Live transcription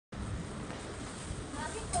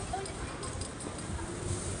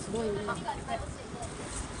ごいね。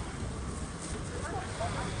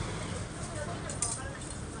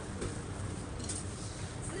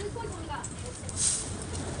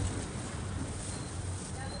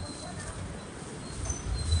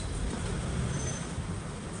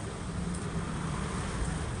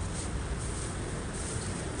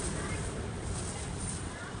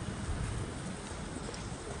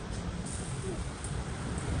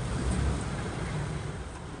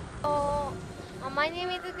My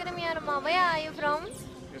name is Kurumi Aroma. Where are you from?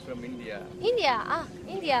 You're from India. India. Ah,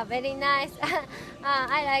 India. Very nice.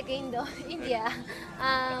 I like Indo. India.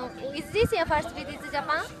 Is this your first visit to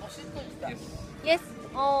Japan? Yes. Yes.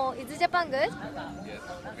 Oh, is Japan good? Yes.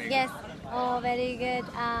 Yes. Oh, very good.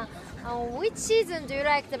 Which season do you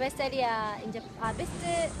like the best area in Japan? Best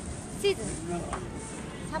season?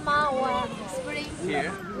 Summer or spring?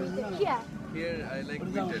 Here? Here. Here I like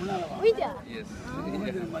winter. Winter. Yes.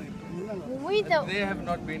 Winter. They have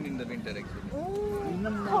not been in the winter actually.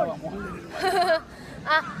 Cold.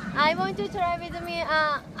 I want to try with me.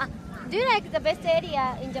 Do you like the best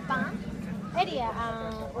area in Japan? Area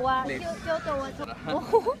or Kyoto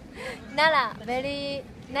or Nara. Very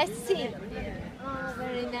nice scene. Oh,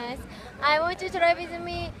 very nice. I want to try with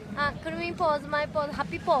me. Kurumi pose, my pose,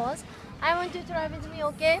 happy pose. I want to try with me,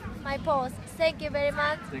 okay? My pose. Thank you very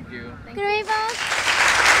much. Thank you. Kurumi pose.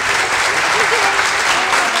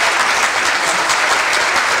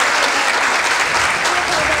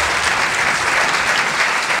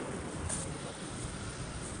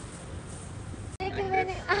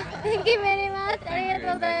 Thank you very much. ありが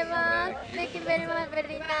とうございます。Thank you very much.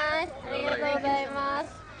 Very nice. ありがとうございます。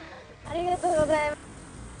ありがとうございます。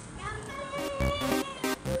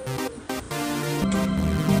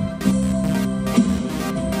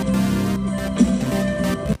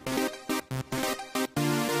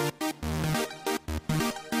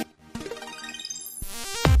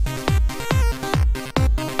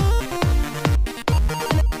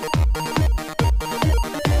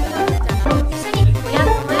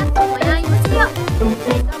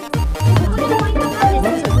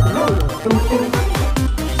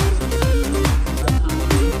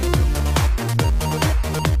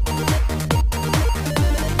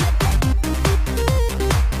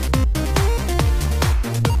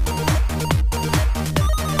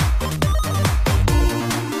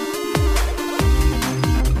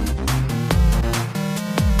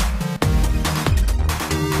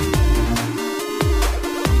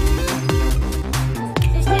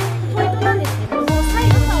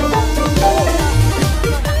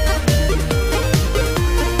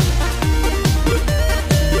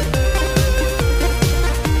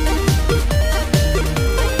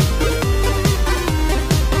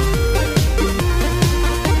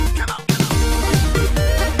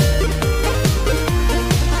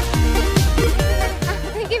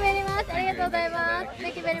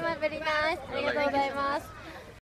Thank you very much. ありがとうございます。